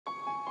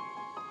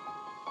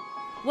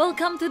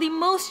Welcome to the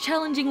most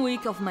challenging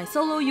week of my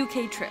solo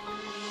UK trip.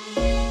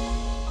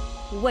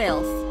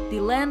 Wales, the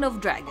land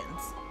of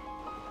dragons.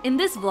 In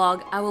this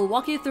vlog, I will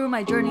walk you through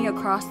my journey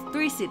across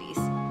 3 cities,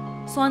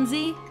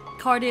 Swansea,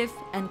 Cardiff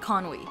and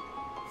Conwy.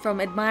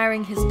 From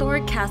admiring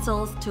historic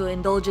castles to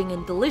indulging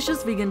in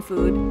delicious vegan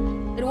food,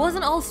 it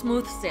wasn't all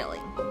smooth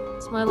sailing.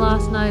 It's my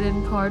last night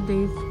in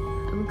Cardiff.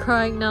 I'm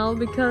crying now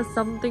because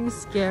something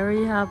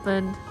scary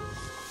happened.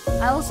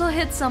 I also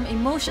hit some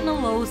emotional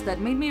lows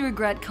that made me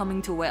regret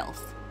coming to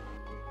Wales.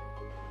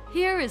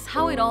 Here is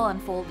how it all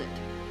unfolded.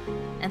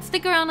 And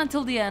stick around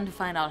until the end to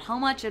find out how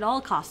much it all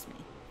cost me.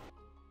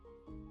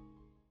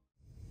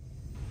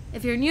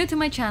 If you're new to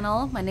my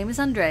channel, my name is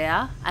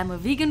Andrea. I'm a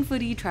vegan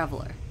foodie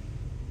traveler.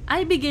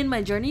 I begin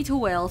my journey to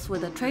Wales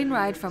with a train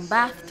ride from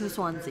Bath to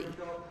Swansea.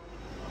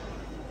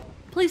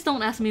 Please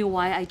don't ask me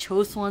why I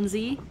chose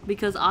Swansea,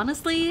 because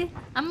honestly,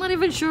 I'm not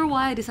even sure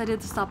why I decided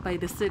to stop by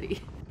this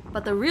city.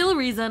 But the real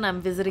reason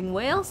I'm visiting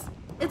Wales,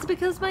 it's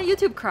because my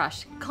YouTube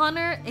crush,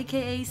 Connor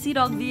aka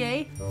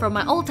CDogVA, from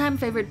my all-time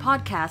favorite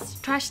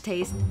podcast, Trash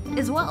Taste,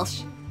 is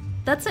Welsh.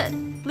 That's it,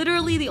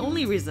 literally the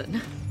only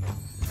reason.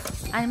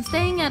 I am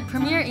staying at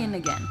Premier Inn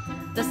again,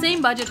 the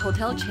same budget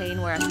hotel chain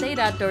where I stayed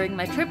at during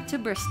my trip to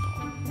Bristol.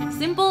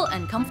 Simple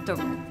and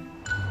comfortable.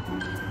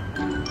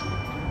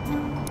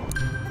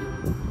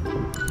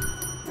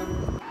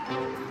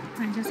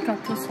 I just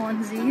got to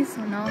Swansea,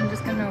 so now I'm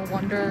just gonna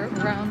wander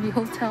around the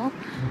hotel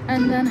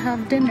and then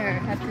have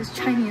dinner at this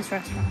Chinese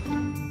restaurant.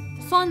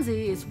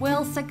 Swansea is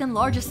Wales' second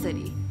largest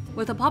city,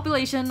 with a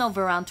population of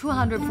around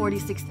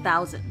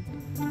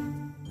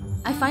 246,000.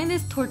 I find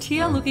this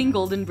tortilla-looking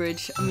golden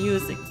bridge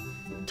amusing.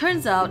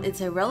 Turns out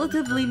it's a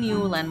relatively new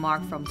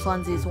landmark from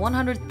Swansea's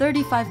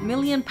 £135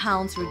 million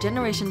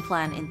regeneration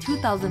plan in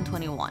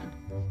 2021.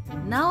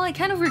 Now I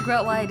kind of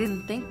regret why I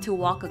didn't think to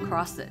walk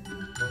across it.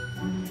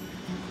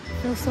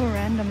 It feels so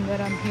random that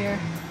I'm here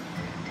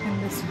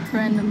in this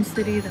random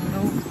city that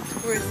no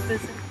tourists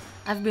visit.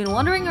 I've been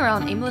wandering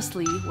around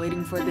aimlessly,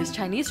 waiting for this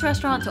Chinese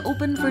restaurant to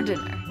open for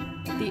dinner.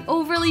 The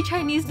overly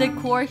Chinese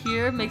decor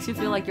here makes you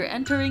feel like you're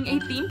entering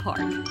a theme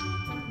park.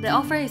 They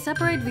offer a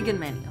separate vegan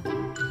menu.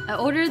 I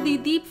ordered the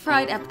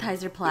deep-fried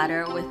appetizer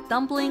platter with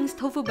dumplings,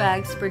 tofu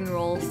bags, spring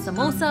rolls,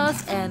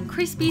 samosas, and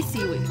crispy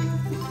seaweed.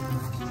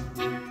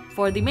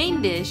 For the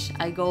main dish,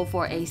 I go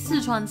for a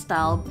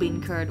Sichuan-style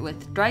bean curd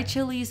with dried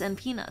chilies and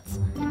peanuts.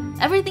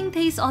 Everything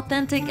tastes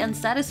authentic and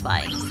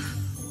satisfying.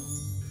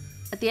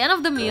 At the end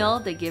of the meal,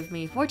 they give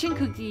me fortune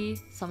cookie,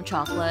 some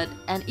chocolate,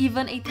 and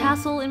even a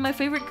tassel in my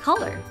favorite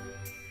color.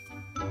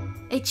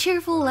 A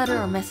cheerful letter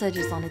or message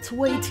is on its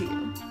way to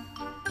you.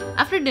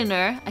 After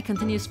dinner, I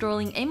continue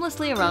strolling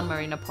aimlessly around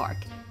Marina Park,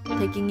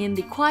 taking in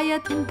the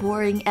quiet and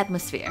boring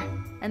atmosphere.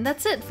 And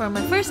that's it for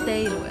my first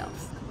day in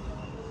Wales.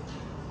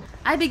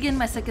 I begin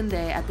my second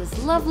day at this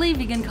lovely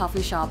vegan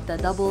coffee shop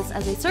that doubles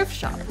as a surf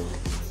shop.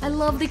 I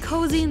love the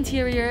cozy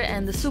interior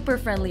and the super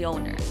friendly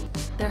owner.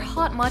 Their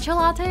hot matcha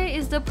latte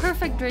is the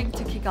perfect drink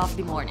to kick off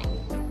the morning.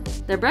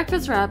 Their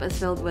breakfast wrap is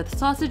filled with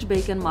sausage,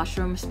 bacon,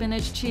 mushroom,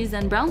 spinach, cheese,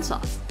 and brown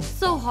sauce.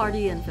 So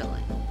hearty and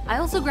filling. I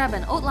also grab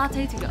an oat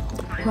latte to go.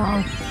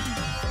 Wow.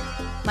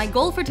 My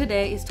goal for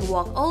today is to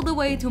walk all the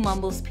way to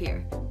Mumbles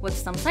Pier, with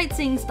some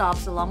sightseeing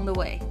stops along the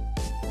way.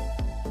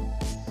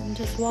 I'm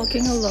just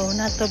walking alone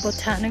at the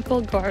Botanical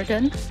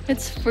garden.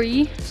 It's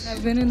free.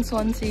 I've been in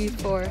Swansea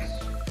for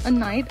a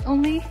night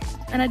only,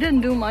 and I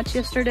didn't do much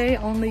yesterday,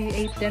 only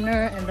ate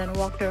dinner and then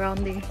walked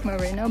around the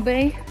Marina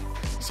Bay.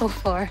 So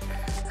far,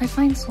 I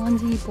find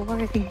Swansea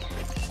boring.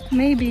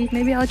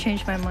 Maybe I'll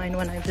change my mind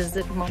when I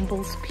visit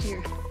Mumbles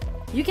Pier.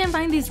 You can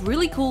find these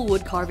really cool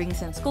wood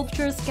carvings and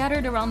sculptures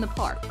scattered around the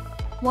park.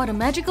 What a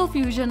magical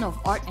fusion of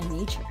art and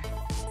nature.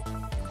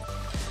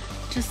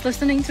 Just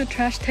listening to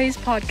Trash Taste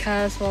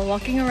podcast while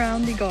walking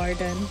around the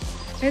garden.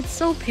 It's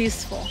so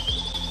peaceful.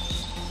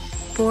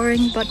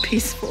 Boring but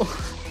peaceful.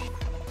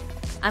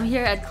 I'm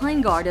here at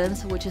Clyne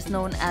Gardens, which is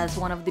known as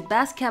one of the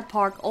best kept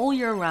park all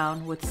year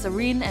round with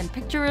serene and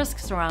picturesque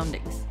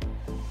surroundings.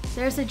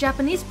 There's a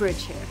Japanese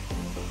bridge here.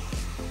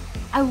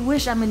 I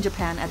wish I'm in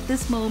Japan at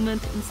this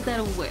moment instead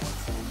of Wales.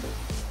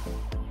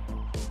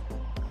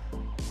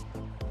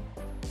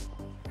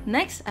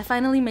 Next, I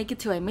finally make it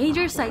to a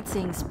major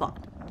sightseeing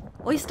spot,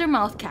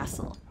 Oystermouth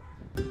Castle.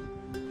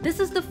 This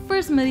is the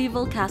first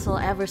medieval castle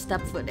I ever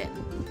stepped foot in.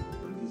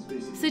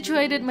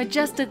 Situated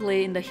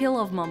majestically in the hill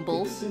of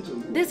Mumbles,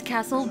 this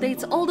castle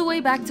dates all the way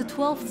back to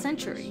 12th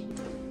century.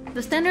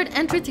 The standard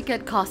entry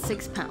ticket costs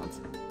 £6.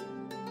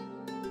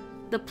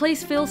 The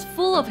place feels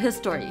full of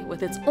history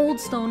with its old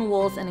stone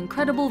walls and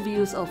incredible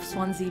views of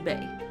Swansea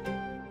Bay.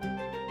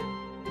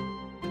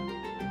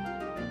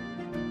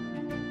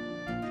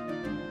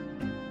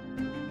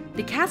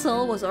 The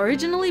castle was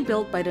originally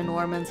built by the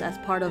Normans as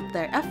part of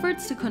their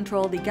efforts to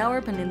control the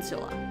Gower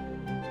Peninsula.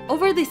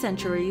 Over the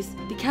centuries,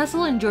 the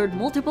castle endured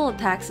multiple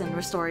attacks and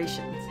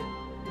restorations.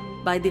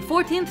 By the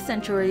 14th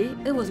century,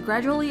 it was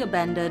gradually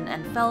abandoned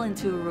and fell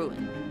into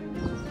ruin.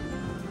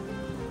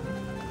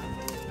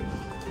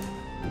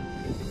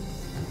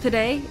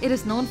 Today, it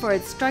is known for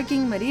its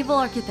striking medieval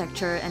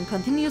architecture and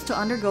continues to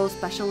undergo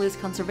specialist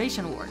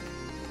conservation work.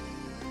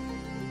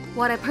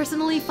 What I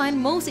personally find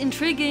most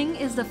intriguing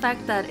is the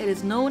fact that it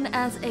is known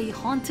as a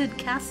haunted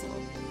castle.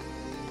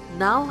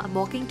 Now I'm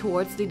walking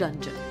towards the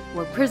dungeon,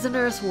 where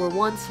prisoners were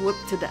once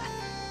whipped to death.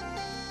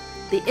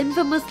 The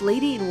infamous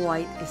Lady in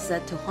White is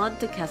said to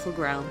haunt the castle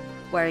ground,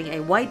 wearing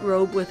a white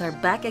robe with her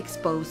back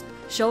exposed,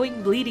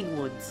 showing bleeding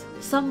wounds.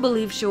 Some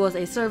believe she was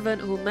a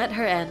servant who met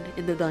her end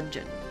in the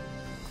dungeon.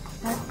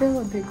 I feel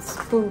a bit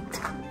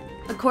spooked.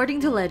 According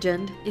to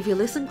legend, if you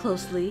listen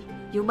closely,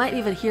 you might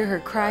even hear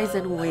her cries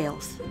and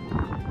wails.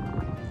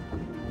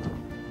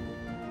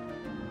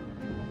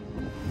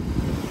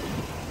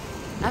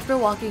 After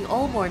walking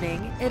all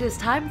morning, it is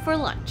time for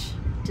lunch.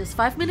 Just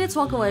 5 minutes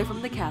walk away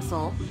from the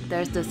castle,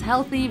 there's this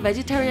healthy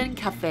vegetarian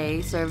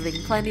cafe serving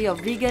plenty of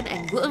vegan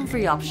and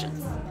gluten-free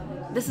options.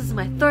 This is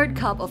my third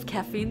cup of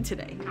caffeine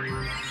today.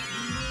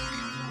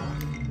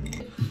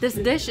 This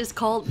dish is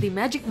called the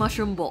Magic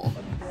Mushroom Bowl,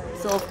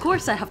 so of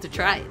course I have to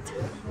try it.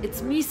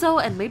 It's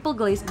miso and maple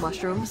glazed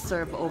mushrooms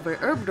served over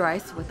herbed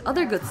rice with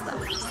other good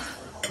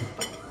stuff.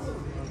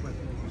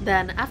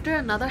 Then, after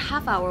another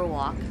half-hour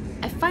walk,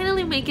 I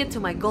finally make it to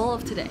my goal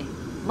of today,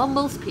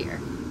 Mumbles Pier.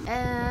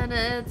 And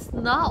it's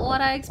not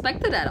what I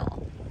expected at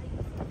all.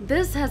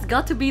 This has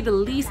got to be the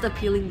least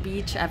appealing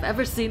beach I've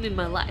ever seen in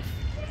my life.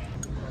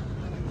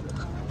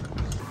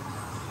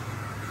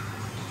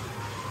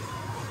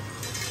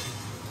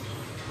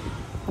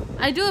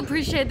 I do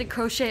appreciate the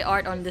crochet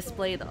art on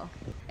display though.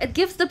 It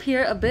gives the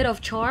pier a bit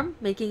of charm,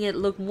 making it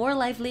look more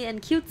lively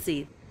and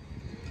cutesy.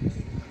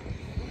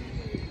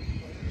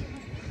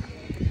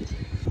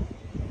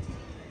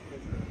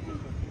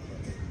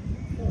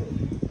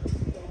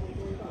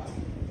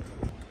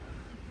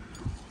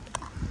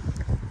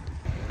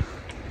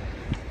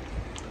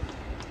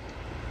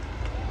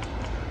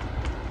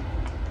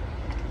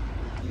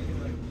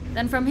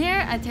 Then from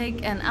here, I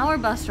take an hour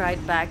bus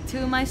ride back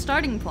to my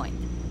starting point,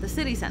 the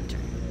city center.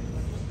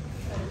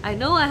 I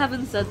know I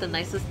haven't said the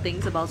nicest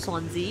things about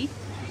Swansea,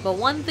 but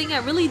one thing I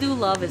really do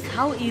love is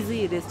how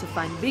easy it is to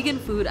find vegan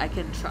food I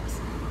can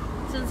trust,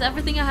 since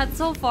everything I had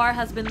so far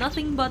has been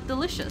nothing but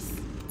delicious.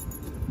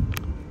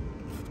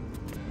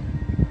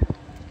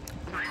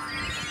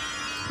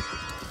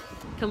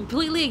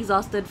 Completely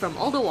exhausted from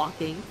all the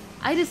walking,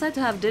 I decide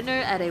to have dinner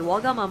at a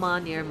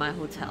Wagamama near my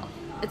hotel.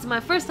 It's my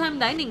first time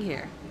dining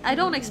here. I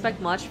don't expect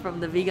much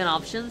from the vegan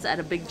options at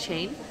a big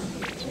chain.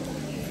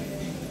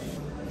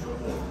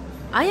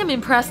 I am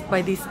impressed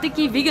by these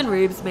sticky vegan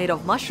ribs made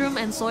of mushroom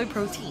and soy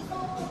protein.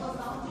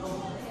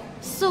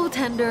 So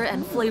tender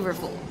and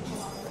flavorful.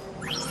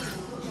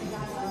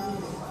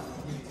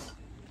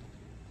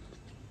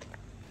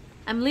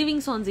 I'm leaving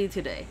Swansea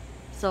today,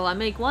 so I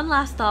make one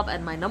last stop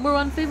at my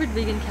 #1 favorite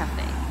vegan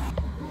cafe.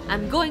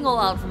 I'm going all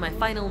out for my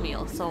final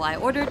meal, so I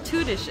ordered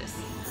 2 dishes.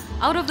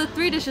 Out of the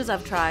 3 dishes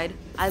I've tried,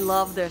 I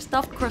love their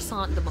stuffed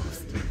croissant the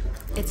most.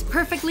 It's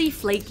perfectly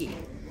flaky.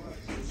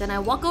 Then I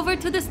walk over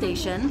to the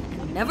station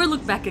and never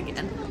look back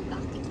again.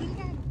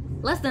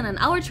 Less than an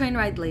hour train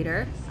ride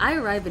later, I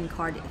arrive in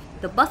Cardiff,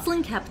 the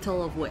bustling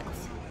capital of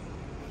Wales.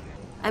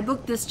 I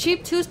booked this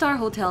cheap 2-star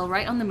hotel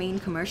right on the main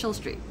commercial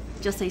street,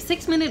 just a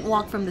 6-minute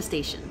walk from the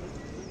station.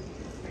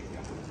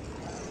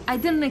 I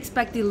didn't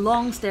expect the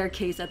long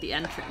staircase at the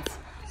entrance.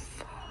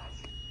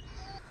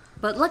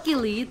 But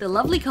luckily, the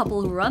lovely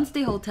couple who runs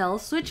the hotel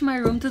switched my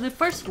room to the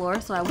first floor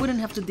so I wouldn't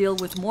have to deal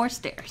with more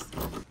stairs.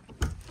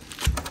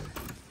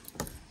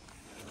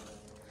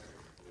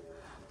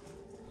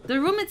 The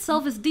room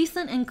itself is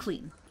decent and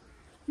clean.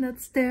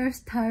 That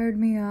stairs tired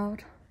me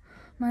out.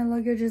 My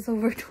luggage is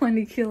over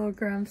 20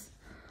 kilograms.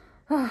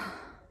 I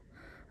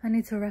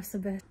need to rest a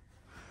bit.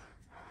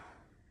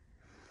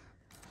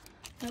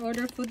 I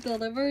ordered food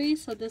delivery,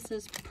 so this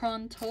is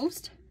prawn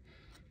toast,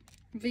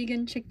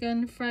 vegan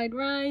chicken fried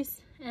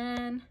rice,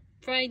 and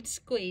fried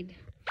squid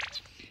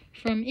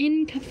from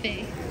Inn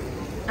Cafe.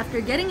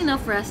 After getting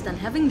enough rest and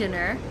having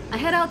dinner, I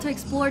head out to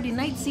explore the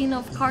night scene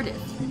of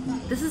Cardiff.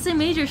 This is a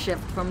major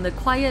shift from the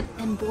quiet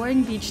and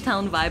boring beach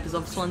town vibes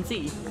of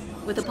Swansea,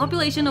 with a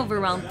population of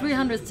around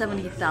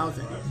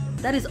 370,000.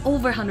 That is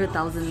over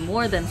 100,000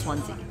 more than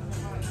Swansea.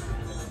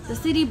 The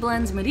city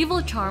blends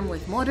medieval charm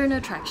with modern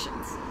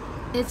attractions.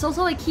 It's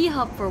also a key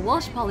hub for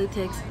Welsh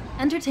politics,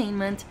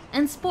 entertainment,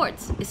 and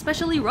sports,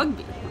 especially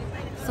rugby.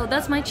 So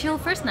that's my chill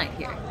first night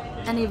here.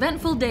 An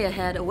eventful day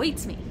ahead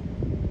awaits me.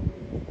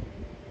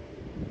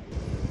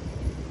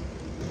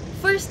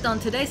 First on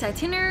today's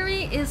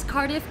itinerary is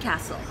Cardiff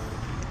Castle.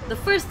 The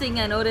first thing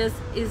I notice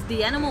is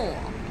the animal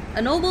wall.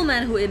 A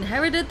nobleman who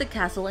inherited the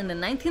castle in the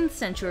 19th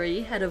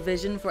century had a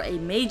vision for a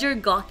major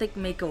Gothic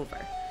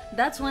makeover.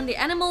 That's when the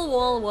animal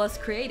wall was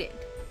created.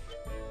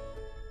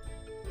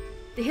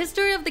 The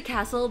history of the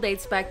castle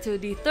dates back to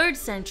the 3rd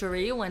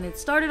century when it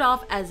started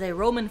off as a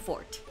Roman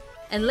fort,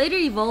 and later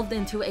evolved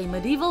into a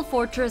medieval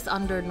fortress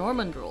under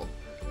Norman rule.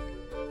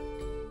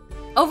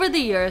 Over the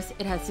years,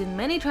 it has seen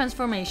many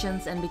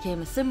transformations and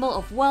became a symbol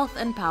of wealth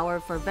and power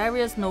for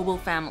various noble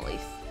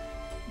families.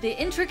 The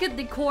intricate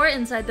decor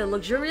inside the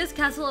luxurious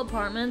castle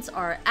apartments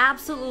are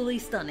absolutely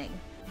stunning.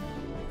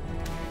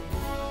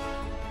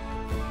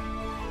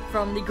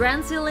 From the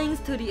grand ceilings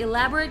to the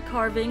elaborate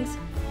carvings,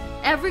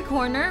 every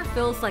corner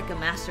feels like a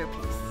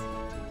masterpiece.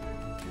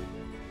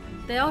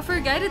 They offer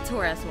a guided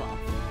tour as well.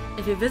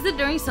 If you visit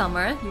during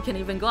summer, you can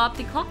even go up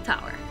the clock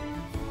tower.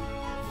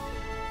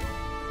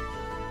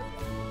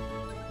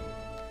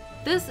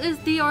 This is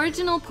the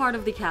original part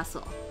of the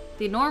castle,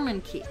 the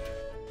Norman Keep.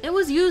 It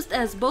was used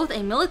as both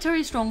a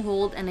military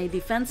stronghold and a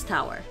defense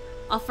tower,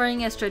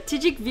 offering a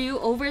strategic view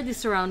over the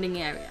surrounding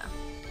area.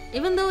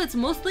 Even though it's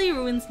mostly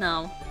ruins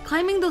now,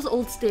 climbing those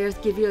old stairs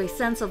give you a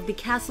sense of the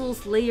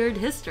castle's layered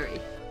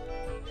history.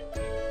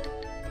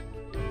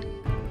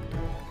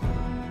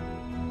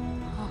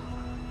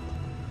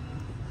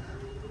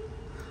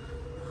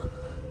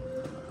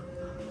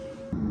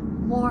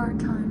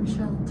 Wartime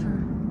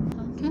shelter.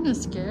 I'm kinda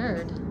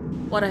scared.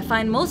 What I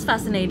find most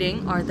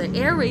fascinating are the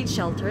air raid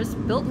shelters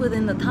built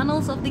within the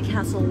tunnels of the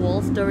castle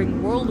walls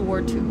during World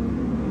War II.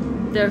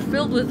 They're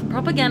filled with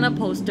propaganda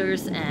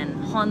posters and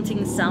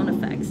haunting sound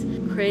effects,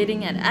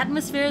 creating an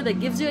atmosphere that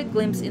gives you a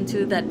glimpse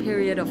into that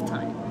period of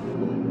time.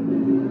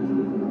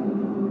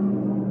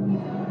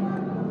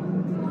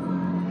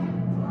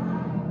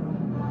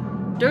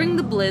 During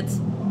the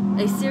Blitz,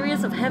 a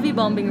series of heavy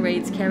bombing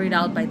raids carried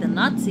out by the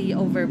Nazi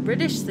over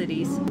British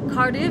cities,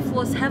 Cardiff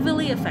was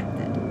heavily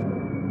affected.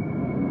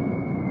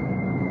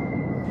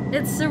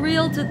 It's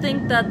surreal to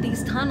think that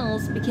these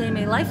tunnels became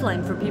a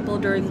lifeline for people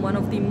during one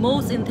of the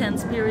most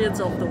intense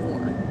periods of the war.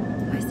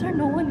 Why is there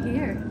no one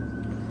here?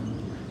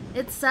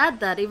 It's sad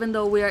that even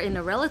though we are in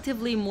a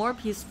relatively more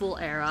peaceful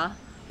era,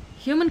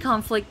 human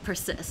conflict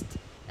persists,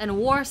 and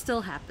war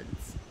still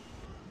happens.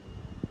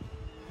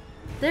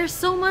 There's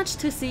so much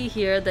to see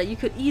here that you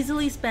could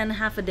easily spend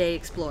half a day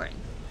exploring.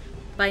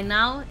 By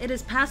now, it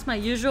is past my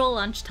usual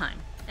lunchtime,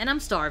 and I'm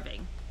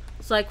starving,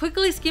 so I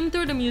quickly skimmed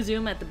through the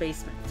museum at the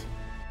basement.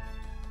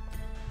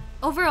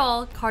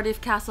 Overall, Cardiff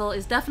Castle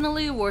is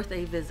definitely worth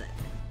a visit.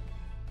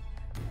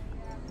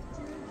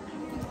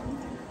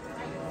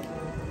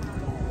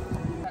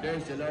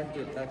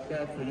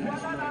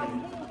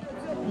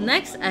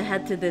 Next, I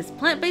head to this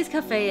plant-based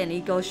cafe and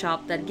eco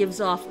shop that gives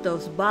off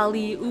those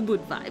Bali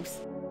Ubud vibes.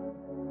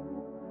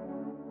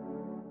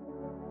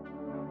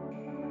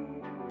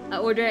 I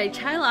ordered a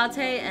chai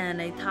latte and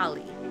a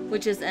thali,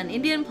 which is an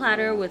Indian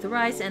platter with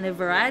rice and a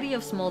variety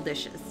of small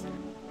dishes.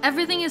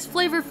 Everything is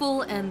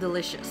flavorful and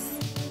delicious.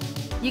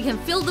 You can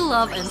feel the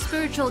love and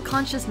spiritual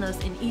consciousness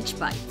in each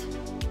bite.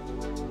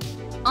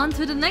 On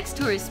to the next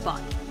tourist spot,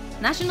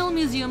 National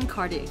Museum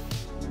Cardiff.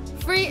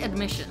 Free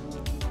admission.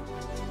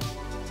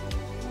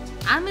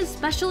 I'm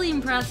especially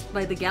impressed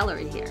by the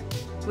gallery here,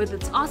 with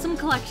its awesome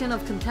collection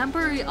of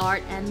contemporary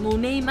art and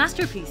Monet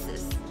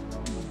masterpieces.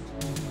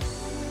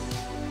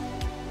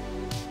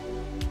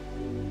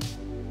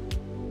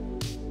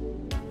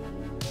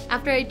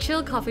 After a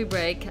chill coffee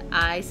break,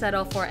 I set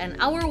off for an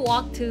hour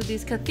walk to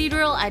this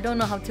cathedral I don't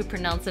know how to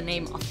pronounce the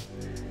name of.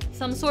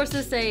 Some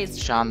sources say it's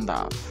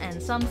Llandaff, and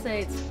some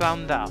say it's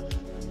Llandaff.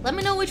 Let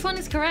me know which one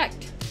is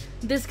correct.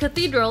 This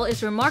cathedral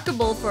is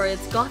remarkable for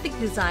its Gothic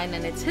design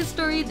and its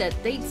history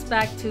that dates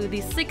back to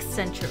the 6th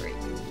century.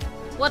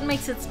 What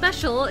makes it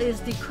special is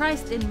the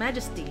Christ in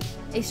Majesty,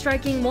 a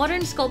striking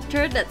modern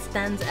sculpture that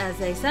stands as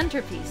a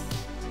centerpiece.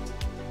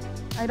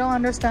 I don't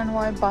understand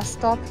why bus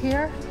stop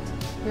here.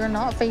 You're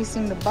not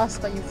facing the bus,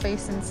 but you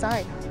face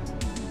inside.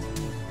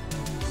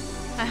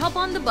 I hop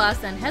on the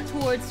bus and head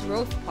towards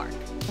Roath Park.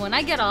 When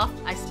I get off,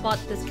 I spot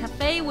this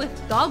cafe with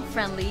dog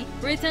friendly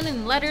written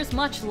in letters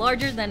much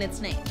larger than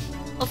its name.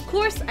 Of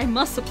course, I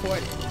must support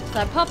it, so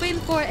I pop in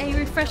for a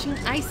refreshing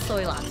iced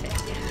soy latte.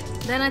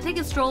 Then I take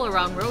a stroll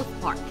around Roath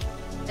Park.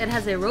 It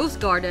has a rose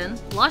garden,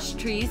 lush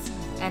trees,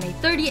 and a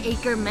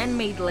 30-acre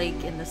man-made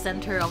lake in the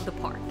center of the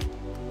park.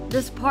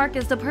 This park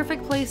is the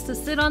perfect place to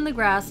sit on the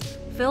grass,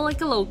 feel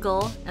like a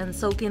local, and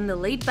soak in the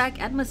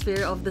laid-back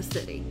atmosphere of the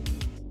city.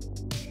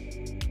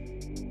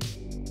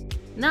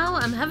 Now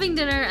I'm having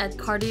dinner at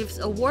Cardiff's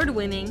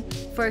award-winning,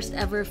 first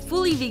ever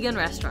fully vegan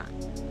restaurant.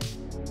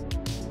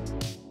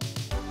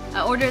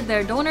 I ordered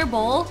their doner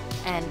bowl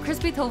and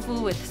crispy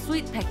tofu with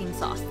sweet Peking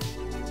sauce.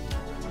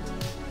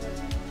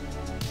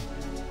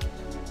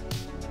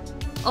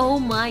 Oh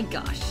my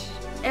gosh,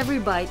 every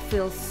bite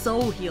feels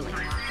so healing.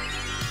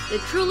 They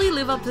truly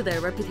live up to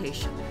their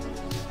reputation.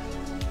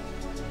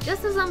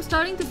 Just as I'm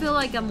starting to feel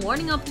like I'm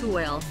warming up to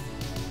Wales,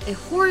 a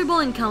horrible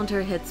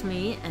encounter hits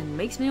me and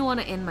makes me want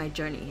to end my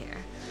journey here.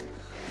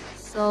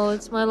 So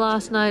it's my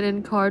last night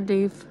in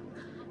Cardiff.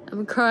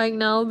 I'm crying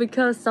now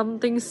because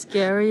something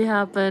scary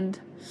happened.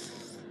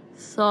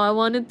 So I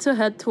wanted to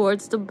head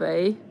towards the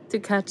bay to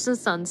catch the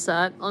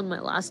sunset on my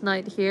last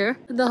night here.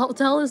 The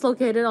hotel is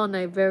located on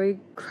a very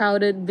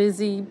crowded,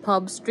 busy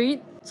pub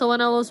street. So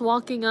when I was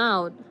walking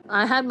out,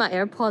 I had my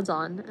AirPods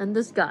on and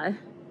this guy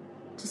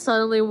just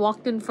suddenly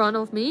walked in front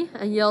of me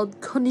and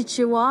yelled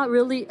 "Konnichiwa"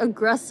 really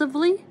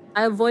aggressively.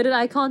 I avoided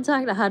eye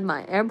contact. I had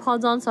my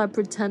AirPods on, so I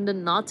pretended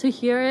not to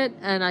hear it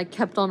and I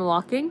kept on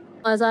walking.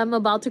 As I'm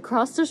about to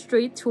cross the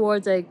street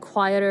towards a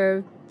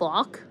quieter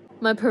block,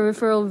 my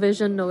peripheral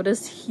vision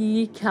noticed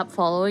he kept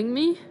following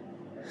me.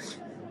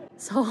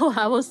 So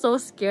I was so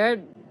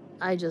scared,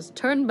 I just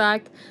turned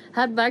back,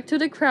 head back to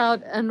the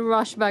crowd, and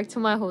rushed back to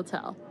my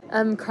hotel.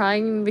 I'm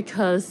crying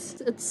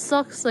because it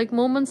sucks. Like,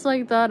 moments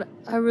like that,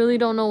 I really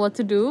don't know what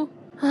to do.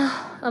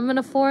 I'm in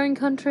a foreign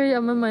country,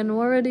 I'm a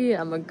minority,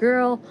 I'm a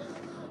girl.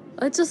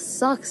 It just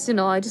sucks, you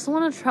know, I just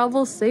want to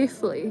travel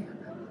safely.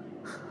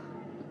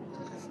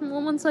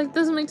 Moments like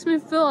this makes me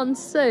feel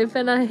unsafe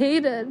and I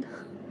hate it.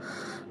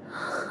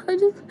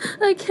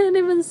 I can't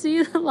even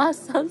see the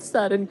last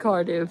sunset in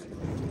Cardiff.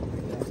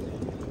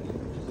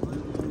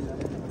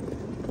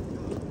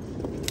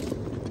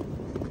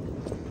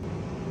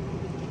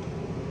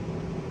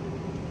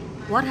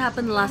 What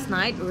happened last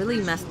night really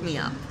messed me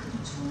up.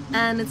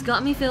 And it's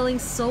got me feeling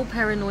so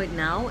paranoid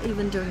now,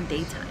 even during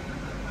daytime.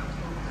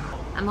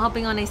 I'm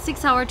hopping on a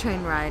 6-hour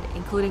train ride,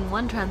 including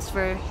one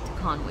transfer to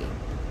Conwy.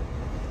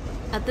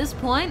 At this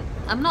point,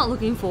 I'm not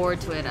looking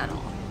forward to it at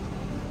all.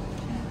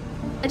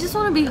 I just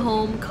want to be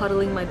home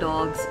cuddling my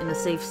dogs in a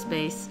safe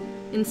space,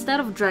 instead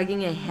of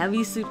dragging a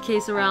heavy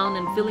suitcase around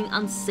and feeling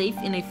unsafe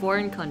in a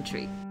foreign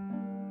country.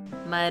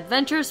 My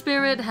adventure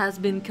spirit has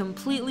been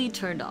completely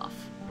turned off.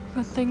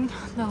 Good thing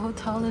the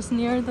hotel is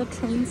near the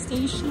train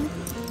station.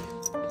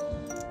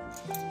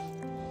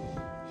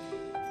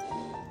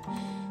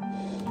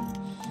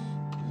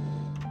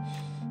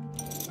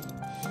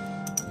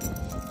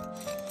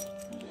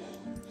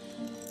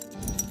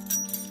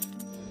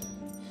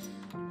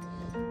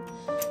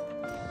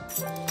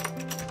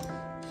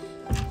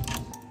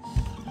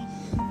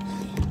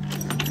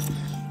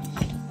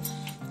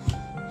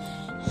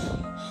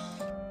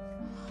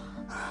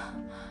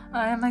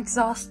 I am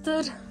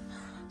exhausted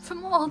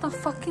from all the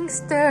fucking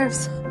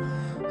stairs.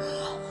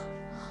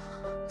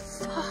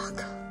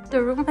 Fuck.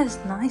 The room is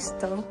nice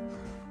though,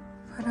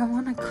 but I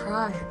wanna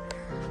cry.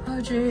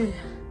 Oh gee.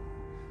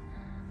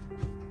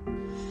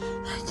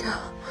 Thank you.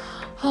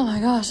 Oh my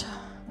gosh.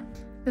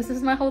 This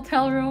is my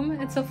hotel room.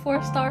 It's a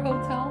 4-star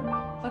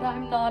hotel, but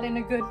I'm not in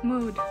a good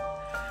mood.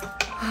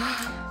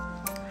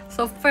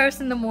 So first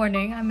in the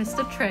morning, I missed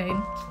the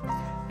train.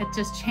 It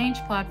just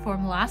changed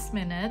platform last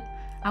minute.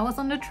 I was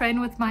on the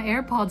train with my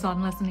AirPods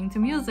on listening to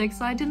music,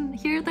 so I didn't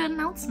hear the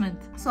announcement.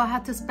 So I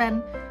had to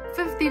spend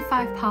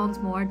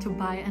 £55 more to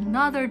buy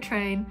another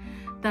train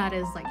that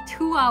is like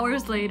 2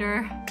 hours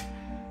later.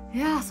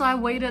 Yeah, so I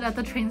waited at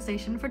the train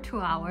station for 2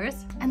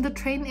 hours, and the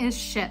train is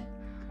shit.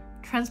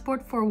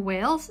 Transport for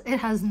Wales, it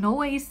has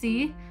no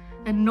AC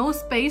and no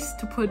space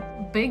to put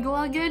big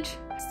luggage.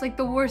 It's like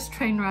the worst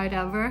train ride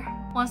ever.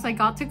 Once I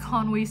got to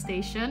Conwy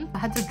station, I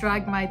had to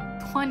drag my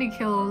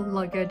 20-kilo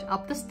luggage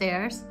up the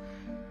stairs.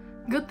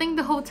 Good thing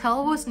the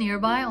hotel was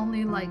nearby,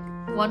 only like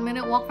 1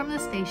 minute walk from the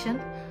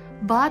station.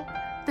 But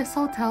this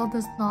hotel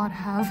does not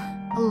have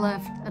a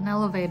lift, an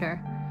elevator.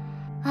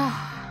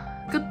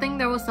 Good thing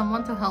there was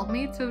someone to help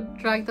me to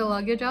drag the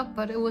luggage up,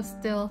 but it was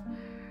still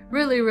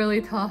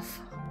really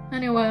tough.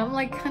 Anyway, I'm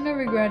like kind of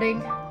regretting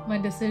my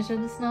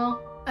decisions now.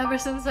 Ever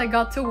since I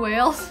got to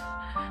Wales,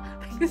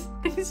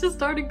 things just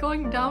started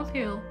going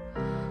downhill.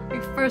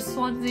 Like, first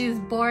Swansea is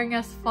boring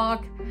as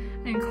fuck,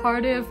 in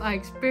Cardiff I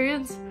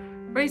experienced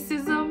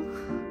racism,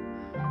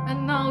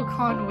 and now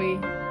Conwy,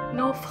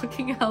 no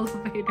fucking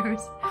elevators.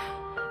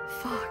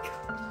 Fuck.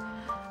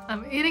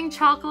 I'm eating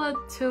chocolate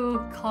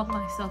to calm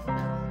myself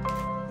down.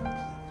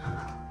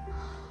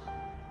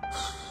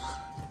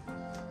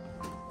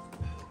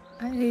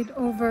 I ate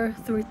over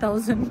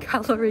 3,000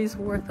 calories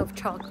worth of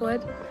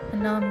chocolate,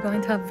 and now I'm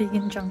going to have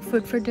vegan junk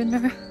food for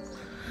dinner.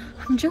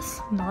 I'm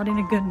just not in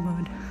a good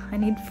mood. I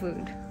need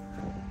food.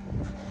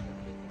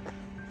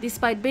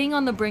 Despite being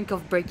on the brink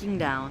of breaking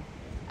down,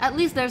 at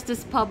least there's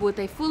this pub with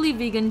a fully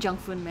vegan junk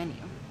food menu.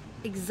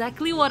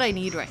 Exactly what I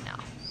need right now.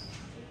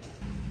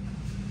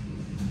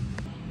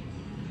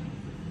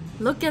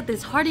 Look at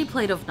this hearty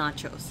plate of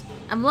nachos.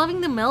 I'm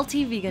loving the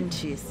melty vegan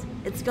cheese.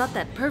 It's got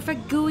that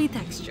perfect gooey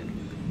texture.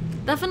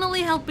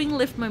 Definitely helping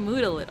lift my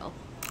mood a little.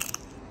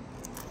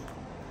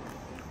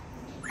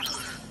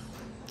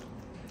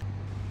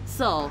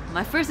 So,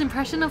 my first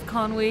impression of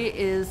Conwy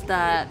is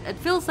that it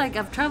feels like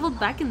I've traveled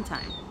back in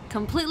time.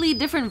 Completely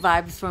different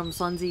vibes from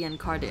Swansea and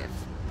Cardiff.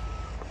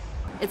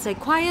 It's a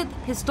quiet,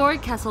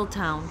 historic castle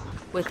town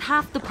with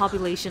half the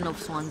population of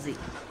Swansea.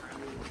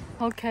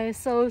 Okay,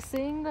 so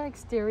seeing the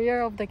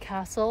exterior of the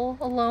castle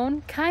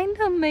alone kind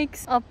of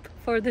makes up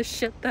for the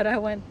shit that I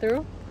went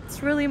through.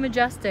 It's really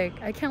majestic.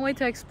 I can't wait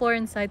to explore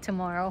inside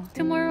tomorrow.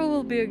 Tomorrow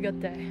will be a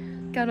good day.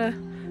 Gotta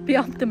be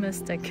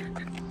optimistic.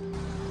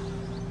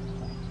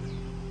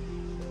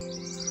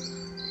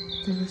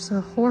 There's a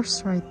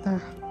horse right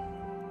there.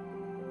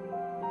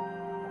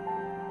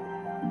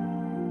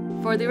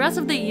 For the rest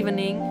of the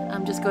evening,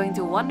 I'm just going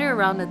to wander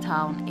around the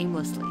town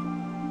aimlessly.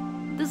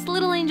 This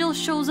little angel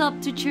shows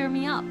up to cheer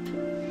me up.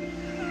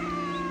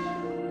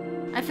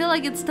 I feel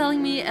like it's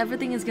telling me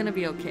everything is gonna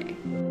be okay.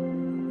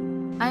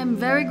 I am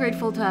very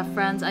grateful to have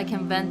friends I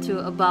can vent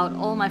to about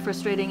all my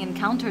frustrating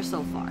encounters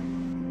so far.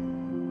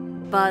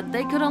 But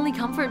they could only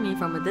comfort me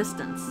from a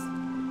distance.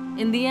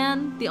 In the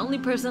end, the only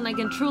person I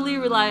can truly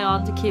rely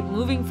on to keep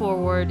moving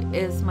forward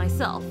is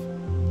myself.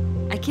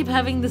 I keep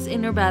having this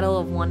inner battle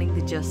of wanting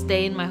to just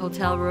stay in my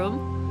hotel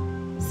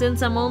room.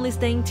 Since I'm only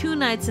staying 2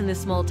 nights in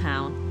this small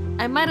town,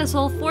 I might as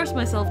well force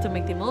myself to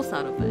make the most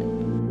out of it.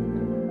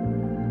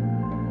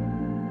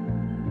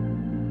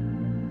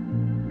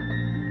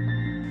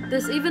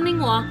 This evening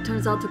walk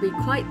turns out to be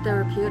quite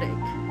therapeutic,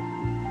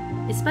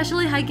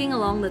 especially hiking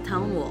along the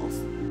town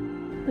walls.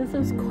 This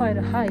is quite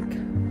a hike,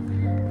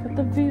 but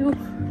the view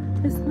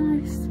is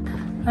nice.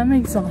 I'm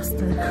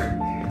exhausted.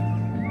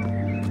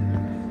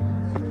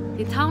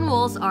 The town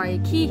walls are a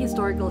key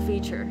historical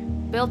feature,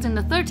 built in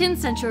the 13th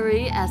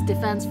century as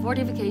defense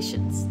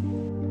fortifications.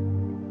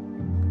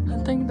 I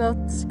think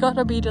that's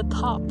gotta be the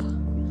top.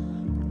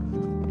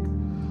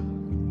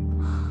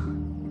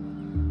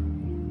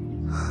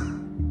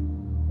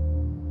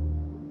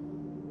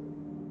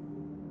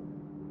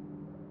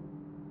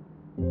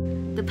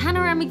 The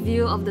panoramic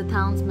view of the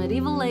town's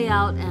medieval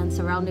layout and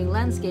surrounding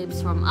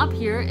landscapes from up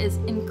here is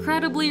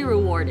incredibly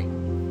rewarding.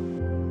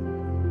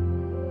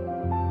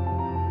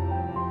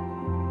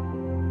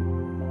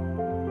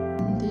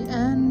 The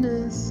end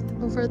is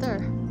over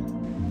there.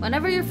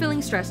 Whenever you're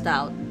feeling stressed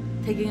out,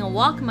 taking a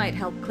walk might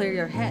help clear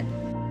your head.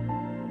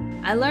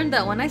 I learned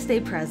that when I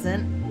stay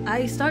present,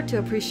 I start to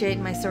appreciate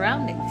my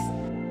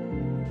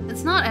surroundings.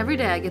 It's not every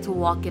day I get to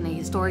walk in a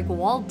historic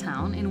walled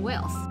town in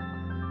Wales.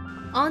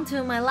 On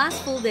to my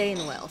last full day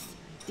in Wales.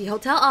 The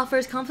hotel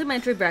offers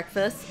complimentary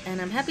breakfast,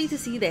 and I'm happy to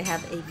see they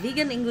have a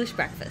vegan English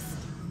breakfast.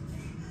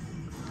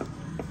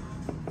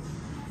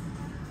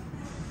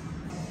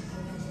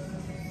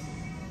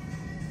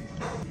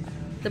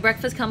 The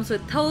breakfast comes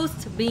with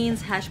toast,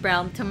 beans, hash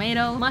brown,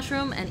 tomato,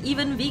 mushroom, and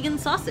even vegan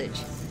sausage.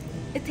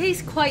 It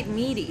tastes quite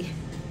meaty.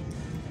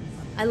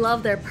 I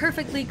love their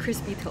perfectly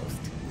crispy toast.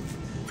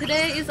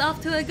 Today is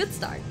off to a good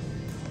start.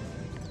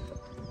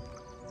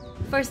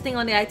 First thing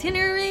on the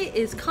itinerary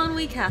is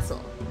Conwy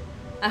Castle.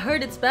 I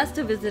heard it's best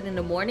to visit in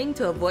the morning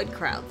to avoid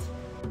crowds.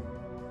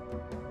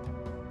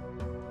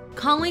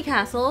 Conwy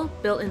Castle,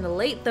 built in the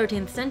late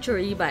 13th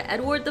century by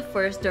Edward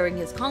I during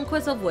his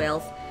conquest of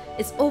Wales,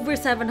 is over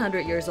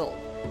 700 years old.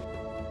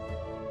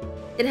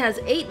 It has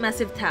 8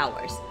 massive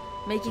towers,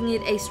 making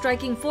it a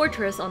striking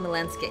fortress on the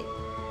landscape.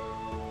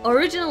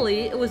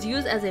 Originally, it was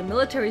used as a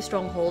military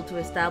stronghold to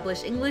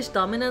establish English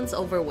dominance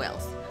over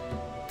Wales.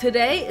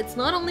 Today, it's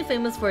not only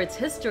famous for its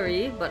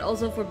history, but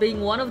also for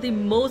being one of the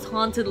most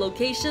haunted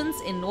locations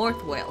in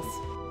North Wales.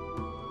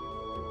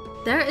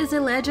 There is a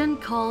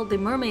legend called the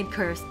Mermaid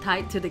Curse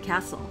tied to the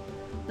castle.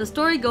 The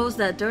story goes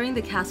that during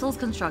the castle's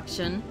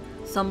construction,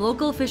 some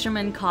local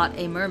fishermen caught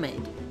a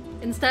mermaid.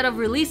 Instead of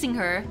releasing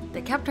her,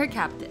 they kept her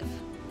captive.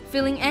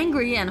 Feeling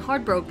angry and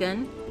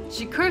heartbroken,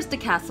 she cursed the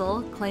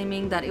castle,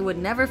 claiming that it would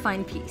never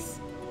find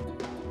peace.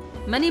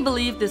 Many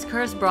believe this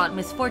curse brought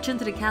misfortune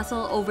to the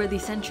castle over the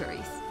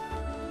centuries.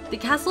 The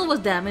castle was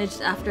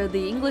damaged after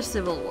the English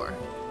Civil War.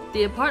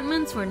 The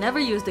apartments were never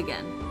used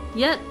again.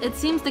 Yet, it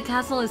seems the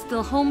castle is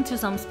still home to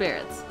some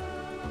spirits.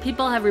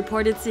 People have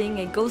reported seeing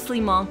a ghostly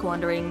monk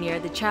wandering near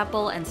the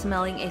chapel and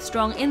smelling a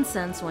strong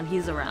incense when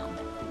he's around.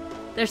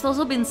 There's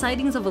also been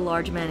sightings of a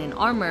large man in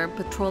armor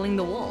patrolling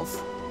the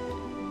walls.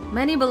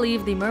 Many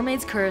believe the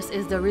mermaid's curse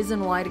is the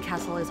reason why the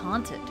castle is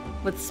haunted,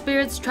 with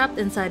spirits trapped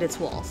inside its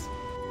walls.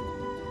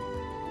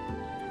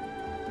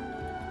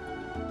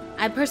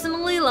 I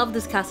personally love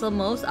this castle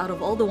most out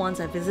of all the ones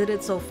I've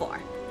visited so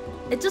far.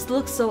 It just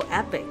looks so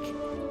epic.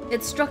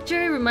 Its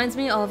structure reminds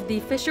me of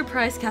the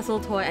Fisher-Price castle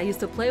toy I used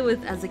to play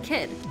with as a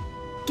kid,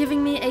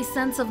 giving me a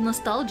sense of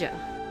nostalgia.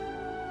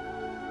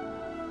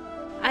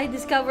 I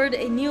discovered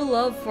a new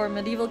love for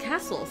medieval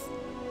castles.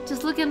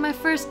 Just look at my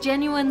first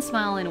genuine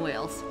smile in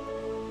Wales.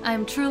 I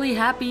am truly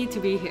happy to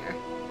be here.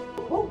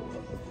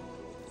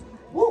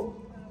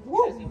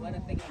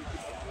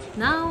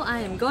 Now I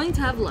am going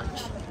to have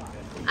lunch.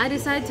 I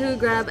decided to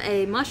grab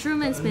a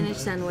mushroom and spinach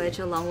sandwich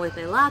along with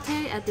a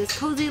latte at this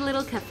cozy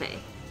little cafe.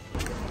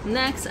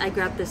 Next, I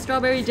grabbed the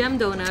strawberry jam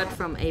donut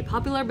from a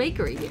popular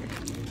bakery here.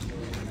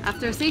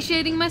 After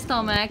satiating my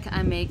stomach,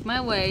 I make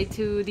my way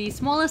to the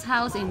smallest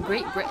house in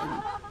Great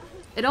Britain.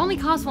 It only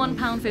costs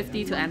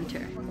 £1.50 to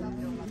enter.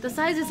 The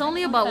size is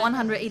only about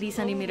 180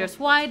 centimeters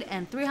wide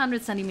and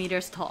 300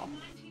 centimeters tall.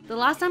 The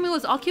last time it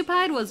was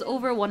occupied was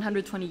over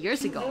 120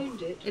 years ago.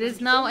 It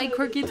is now a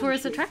quirky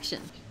tourist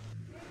attraction.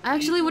 I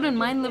actually wouldn't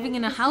mind living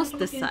in a house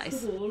this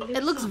size.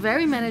 It looks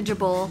very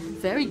manageable,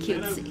 very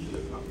cutesy.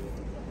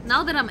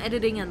 Now that I'm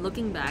editing and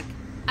looking back,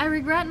 I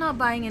regret not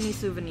buying any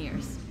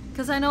souvenirs,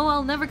 because I know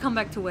I'll never come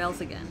back to Wales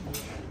again.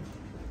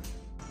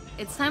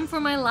 It's time for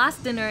my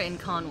last dinner in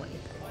Conwy.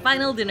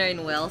 Final dinner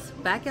in Wales,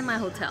 back in my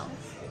hotel.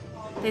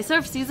 They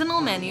serve seasonal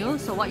menu,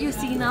 so what you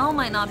see now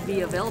might not be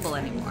available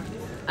anymore.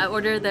 I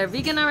ordered their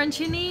vegan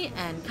arancini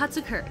and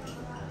katsu curry,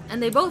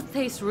 and they both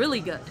taste really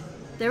good.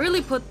 They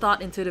really put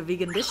thought into the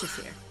vegan dishes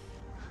here.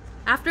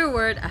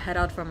 Afterward, I head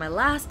out for my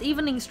last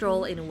evening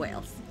stroll in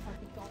Wales.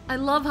 I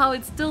love how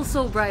it's still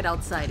so bright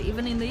outside,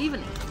 even in the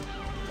evening.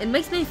 It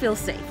makes me feel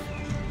safe.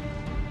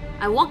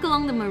 I walk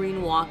along the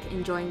marine walk,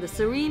 enjoying the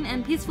serene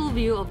and peaceful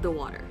view of the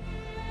water.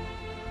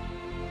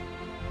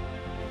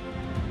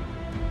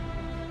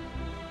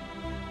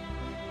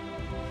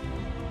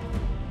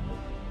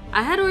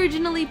 I had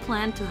originally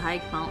planned to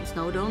hike Mount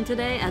Snowdon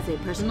today as a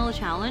personal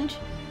challenge,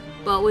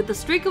 but with the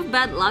streak of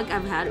bad luck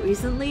I've had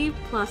recently,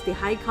 plus the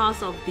high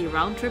cost of the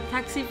round-trip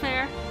taxi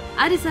fare,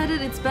 I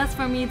decided it's best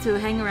for me to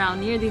hang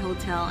around near the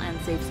hotel and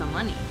save some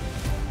money.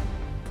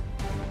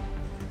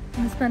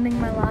 I'm spending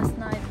my last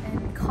night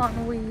in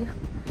Conwy,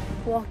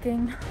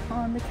 walking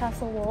on the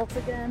castle walls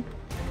again.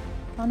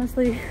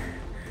 Honestly,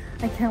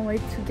 I can't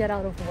wait to get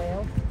out of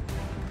Wales,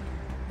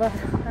 but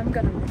I'm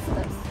gonna miss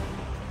this.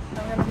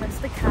 I'm gonna miss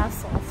the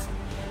castles.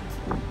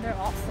 They're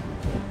awesome.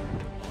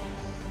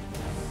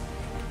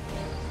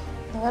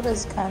 That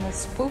is kind of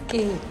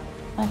spooky.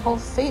 My whole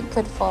feet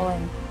could fall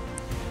in.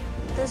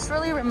 This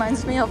really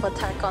reminds me of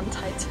Attack on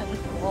Titan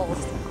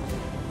walls.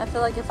 I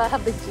feel like if I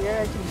have the gear,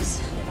 I can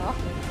just,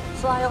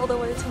 fly all the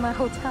way to my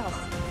hotel.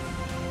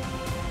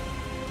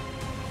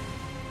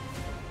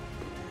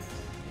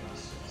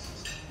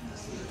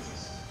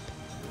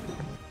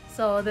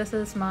 So this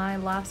is my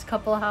last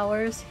couple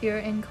hours here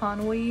in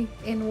Conwy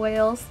in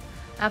Wales.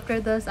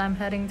 After this, I'm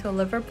heading to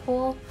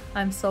Liverpool.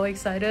 I'm so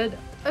excited.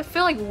 I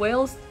feel like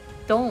Wales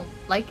don't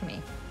like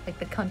me, like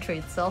the country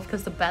itself,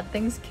 because the bad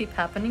things keep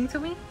happening to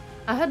me.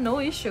 I had no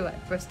issue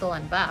at Bristol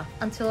and Bath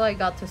until I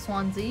got to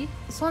Swansea.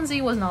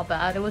 Swansea was not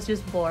bad, it was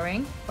just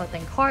boring. But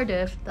then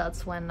Cardiff,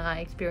 that's when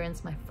I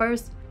experienced my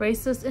first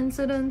racist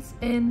incidents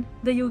in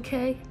the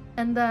UK.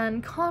 And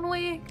then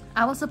Conwy,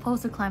 I was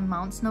supposed to climb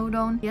Mount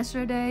Snowdon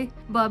yesterday,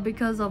 but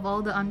because of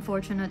all the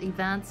unfortunate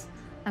events,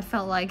 I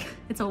felt like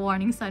it's a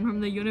warning sign from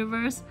the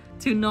universe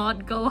to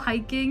not go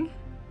hiking.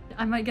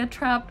 I might get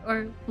trapped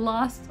or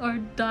lost or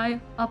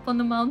die up on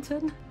the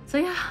mountain. So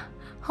yeah,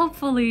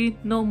 hopefully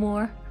no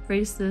more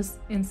racist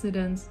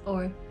incidents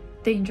or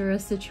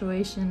dangerous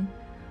situation.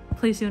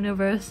 Please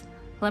universe,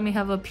 let me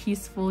have a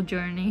peaceful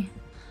journey.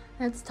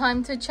 It's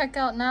time to check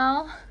out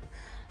now.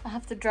 I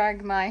have to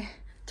drag my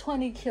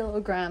 20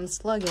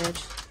 kilograms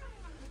luggage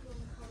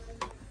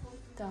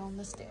down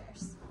the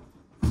stairs.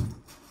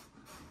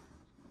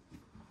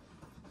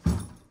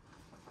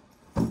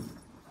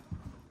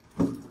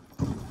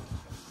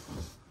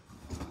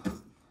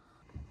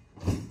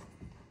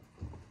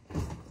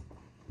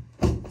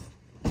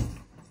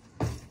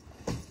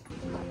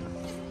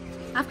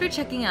 After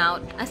checking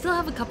out, I still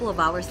have a couple of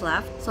hours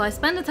left, so I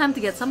spend the time to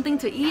get something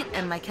to eat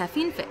and my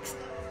caffeine fixed.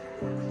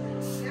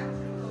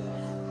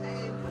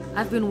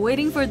 I've been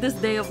waiting for this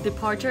day of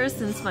departure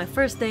since my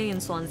first day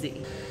in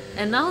Swansea.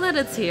 And now that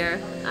it's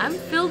here, I'm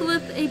filled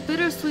with a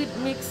bittersweet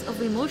mix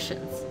of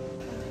emotions.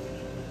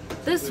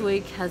 This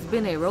week has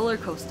been a roller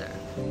coaster,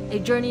 a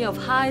journey of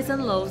highs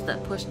and lows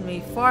that pushed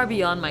me far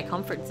beyond my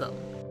comfort zone.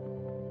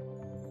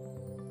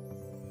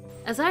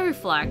 As I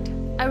reflect,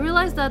 I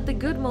realize that the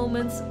good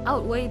moments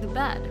outweigh the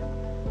bad.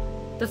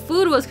 The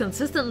food was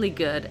consistently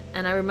good,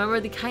 and I remember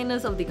the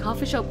kindness of the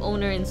coffee shop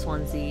owner in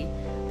Swansea,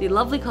 the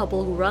lovely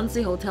couple who runs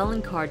the hotel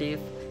in Cardiff,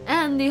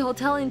 and the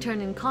hotel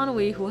intern in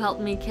Conwy who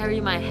helped me carry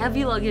my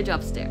heavy luggage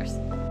upstairs.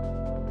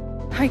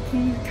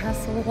 Hiking the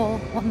castle wall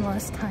one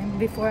last time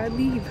before I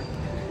leave.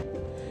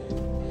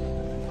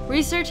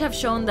 Research have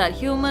shown that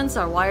humans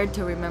are wired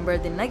to remember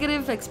the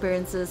negative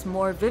experiences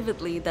more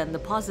vividly than the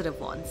positive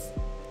ones.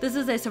 This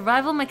is a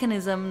survival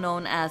mechanism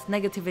known as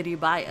negativity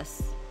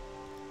bias.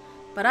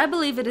 But I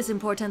believe it is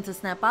important to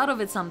snap out of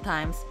it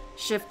sometimes,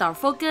 shift our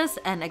focus,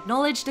 and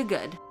acknowledge the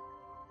good.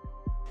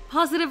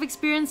 Positive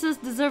experiences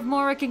deserve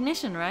more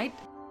recognition, right?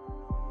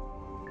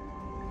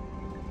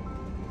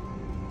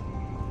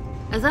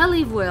 As I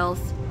leave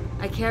Wales,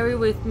 I carry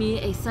with me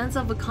a sense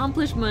of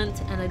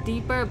accomplishment and a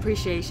deeper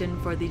appreciation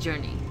for the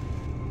journey.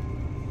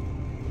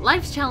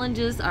 Life's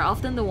challenges are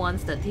often the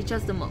ones that teach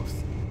us the most.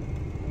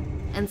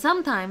 And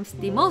sometimes,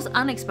 the most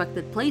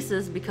unexpected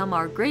places become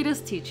our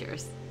greatest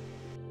teachers.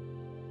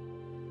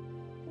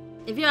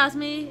 If you ask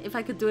me if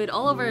I could do it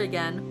all over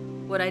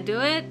again, would I do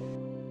it?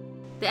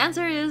 The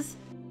answer is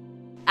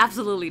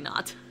absolutely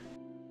not.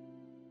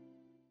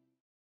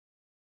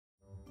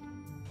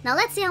 Now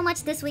let's see how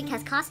much this week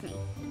has cost me.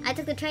 I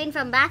took the train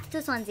from Bath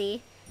to Swansea,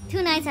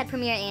 2 nights at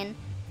Premier Inn.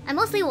 I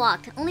mostly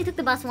walked, only took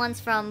the bus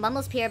once from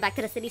Mumbles Pier back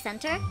to the city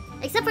centre.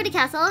 Except for the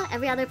castle,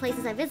 every other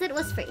places I visit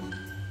was free.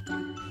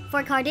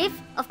 For Cardiff,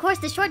 of course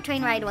the short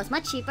train ride was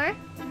much cheaper.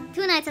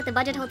 2 nights at the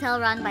budget hotel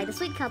run by the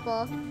sweet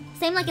couple.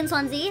 Same like in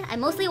Swansea, I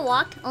mostly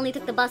walked, only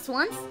took the bus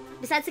once.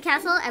 Besides the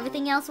castle,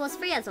 everything else was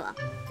free as well.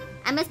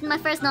 I missed my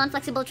first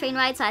non-flexible train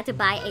ride, so I had to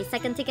buy a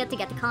second ticket to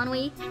get to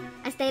Conwy.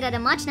 I stayed at a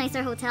much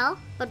nicer hotel,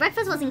 but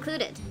breakfast was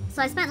included,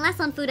 so I spent less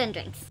on food and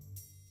drinks.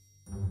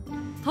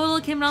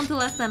 Total came down to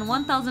less than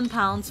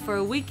 £1,000 for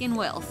a week in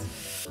Wales.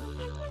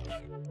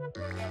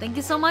 Thank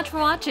you so much for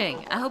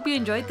watching. I hope you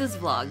enjoyed this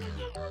vlog.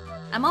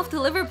 I'm off to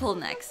Liverpool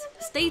next.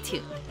 Stay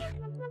tuned.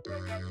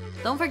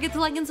 Don't forget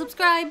to like and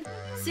subscribe.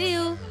 See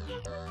you!